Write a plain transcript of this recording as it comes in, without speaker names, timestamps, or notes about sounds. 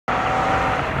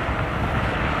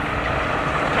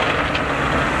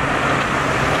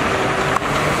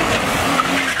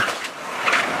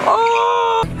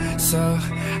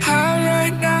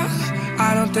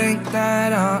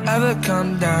ever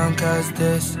come down, cause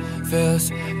this feels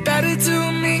better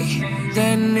to me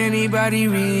than anybody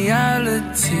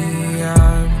reality.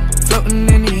 I'm floating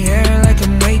in the air like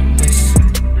I'm weightless,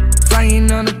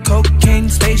 flying on a cocaine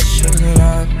spaceship.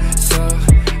 I'm so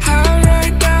high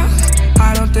right now,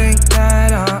 I don't think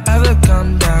that I'll ever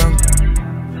come down.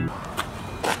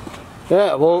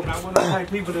 Yeah, well, I want to like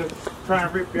people to try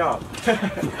and rip you off.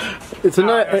 it's a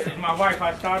night. My wife,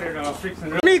 I started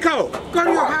fixing it. Nico, go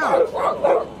to your house.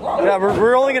 Yeah,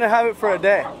 we're only gonna have it for a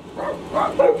day.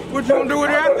 What you gonna do with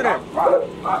it after that?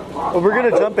 Well, we're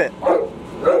gonna jump it.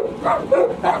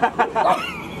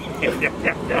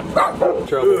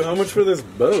 Dude, how much for this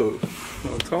boat?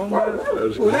 Well,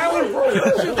 that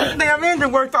was damn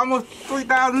engine worth almost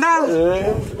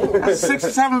 $3,000. That's 6 or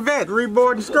 7 vets,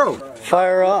 reboard and stroke.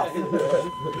 Fire off.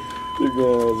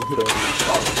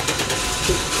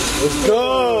 Let's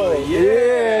go.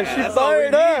 Yeah, she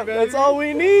fired up. That's all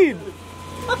we need.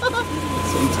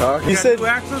 You said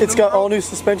it's got all new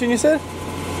suspension, you said?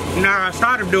 No, I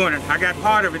started doing it. I got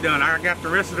part of it done. I got the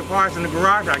rest of the parts in the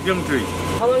garage. I give them to you.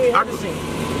 How long have you had this thing?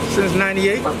 Since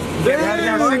 '98. It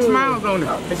got 6 miles on it.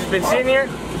 Has it been sitting here?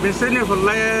 It's been sitting there for the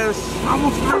last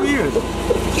almost 3 years.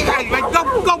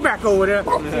 Go back over there.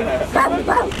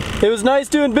 It was nice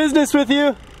doing business with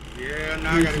you. Yeah,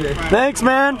 now I gotta go find. Thanks,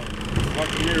 man.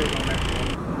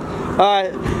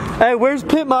 Alright. Hey, where's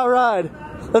Pit My Ride?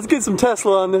 Let's get some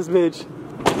Tesla on this bitch.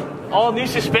 All new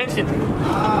suspension.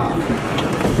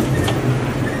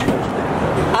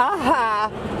 Aha!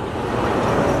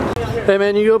 Hey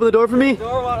man, you open the door for me?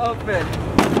 Door won't open.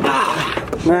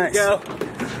 Nice. Go.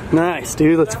 Nice,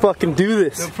 dude. Let's fucking do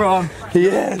this. No problem.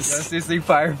 Yes. Does this thing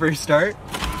fire first start?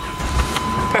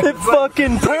 It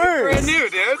fucking purrs. Brand new,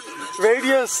 dude.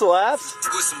 Radio slaps.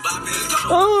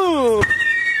 Oh.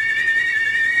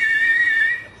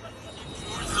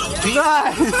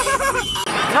 Nice.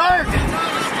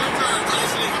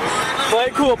 Play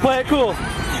it cool. Play it cool.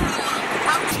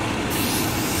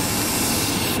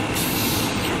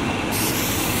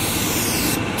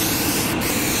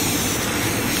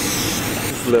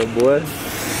 Little boy.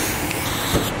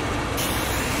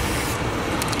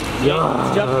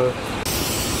 Yeah. Jump.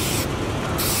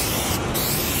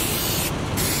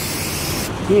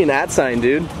 You need an @ sign,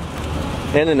 dude.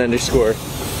 And an underscore.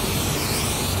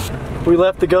 We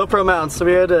left the GoPro mount, so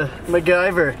we had to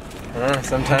MacGyver.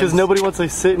 Sometimes. Because nobody wants to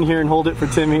sit in here and hold it for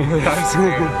Timmy.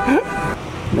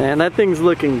 Man, that thing's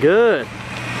looking good.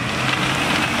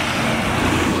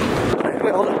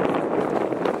 Wait, hold it.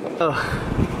 Oh.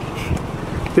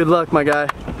 Good luck, my guy.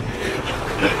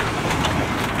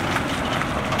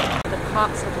 The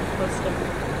cops have been posting.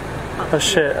 Oh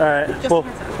shit, alright. Well,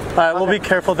 alright, we'll be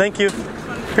careful. Thank you.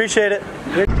 Appreciate it.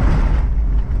 This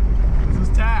is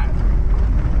Tad.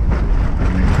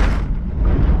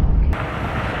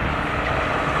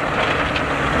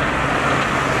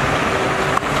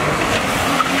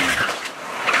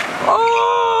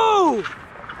 Oh!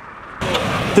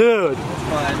 Dude.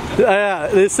 Yeah,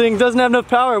 this thing doesn't have enough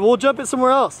power. We'll jump it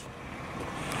somewhere else.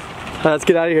 Let's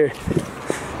get out of here.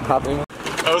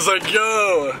 I was like,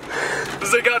 yo,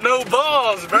 this ain't got no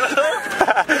balls, bro.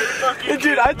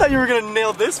 Dude, I thought you were gonna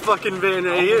nail this fucking van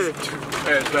right here.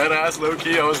 Hey, it's badass, low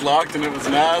key. I was locked and it was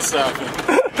not stopping.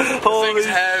 Holy This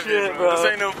thing's heavy, shit, bro. This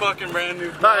ain't no fucking brand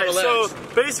new. Alright, so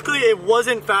basically it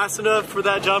wasn't fast enough for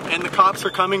that jump and the cops are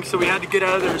coming, so we had to get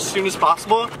out of there as soon as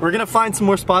possible. We're gonna find some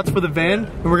more spots for the van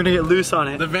and we're gonna get loose on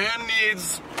it. The van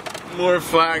needs more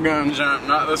flat gun jump,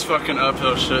 not this fucking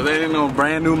uphill shit. They didn't know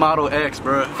brand new Model X,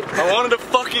 bro. I wanted to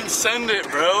fucking send it,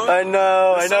 bro. I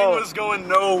know, This thing was going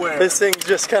nowhere. This thing's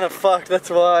just kind of fucked, that's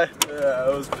why. Yeah, I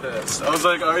was pissed. I was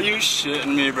like, are you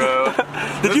shitting me, bro?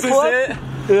 Did you pull up? It?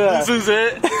 Yeah. This is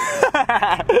it?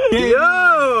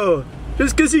 Yo!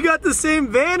 Just because you got the same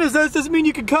van as us doesn't mean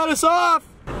you can cut us off.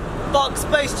 Fuck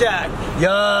Space Jack.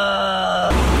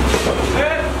 Yeah.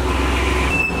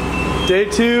 Day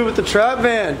 2 with the trap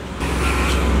van.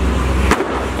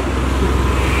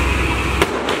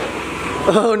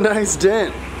 Oh, nice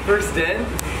dent. First dent.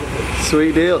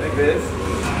 Sweet deal. Like this.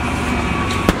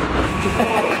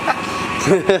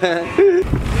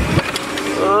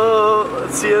 Oh,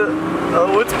 let's see it.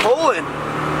 Oh, it's pulling.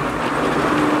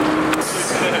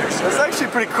 That's actually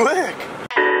pretty quick.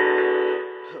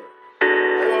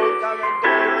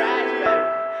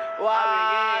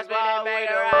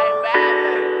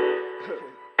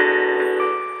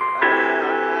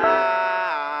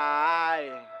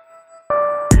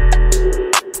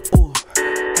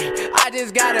 I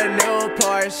just got a new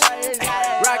Porsche.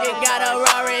 Rocket got a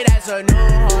Rari, that's a new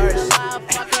horse.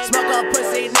 Smoke a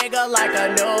pussy nigga like a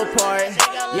Newport.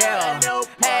 Yeah.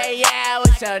 Hey, yeah,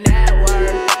 what's your net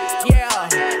worth? Yeah.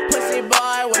 Pussy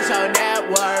worth? What's your net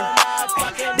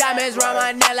worth? Diamonds round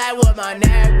my neck like what my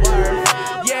net worth.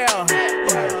 Yeah.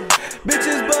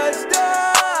 Bitches bust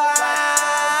down.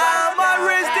 My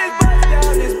wrist is bust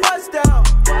down. It's bust down.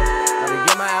 Gotta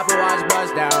get my Apple Watch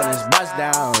bust down. It's bust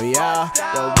down. Yeah.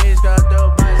 Yo, bitch come through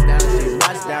bust down. She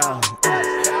bust down. I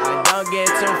don't get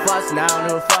too fussed now.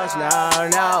 No fuss now.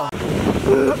 No.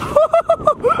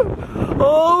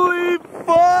 Holy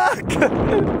fuck!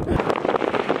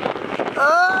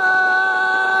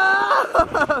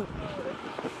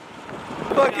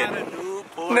 Fucking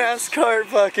NASCAR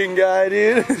fucking guy,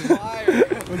 dude.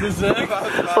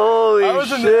 Holy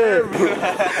shit.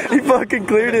 He fucking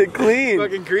cleared it clean.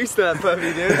 Fucking greased that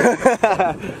puppy, dude.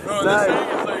 Bro, this thing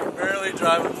is like barely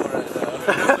drivable right now.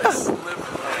 It's like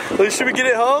slipping. Well, should we get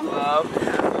it home?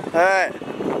 Alright.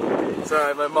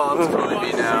 Sorry, my mom's pulling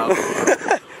me now.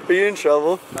 Are you in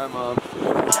trouble? My mom.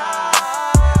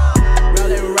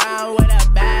 Rolling around with a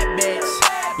bad bitch.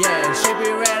 Yeah, she be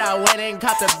red, I went and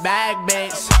copped a bag,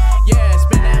 bitch. Yeah,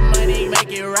 spend that money,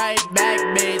 make it right back,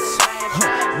 bitch.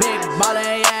 Big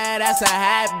baller, yeah, that's a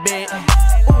habit.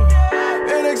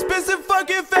 An expensive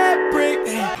fucking fabric.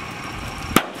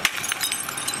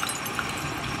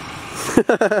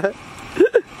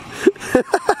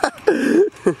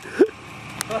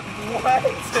 What?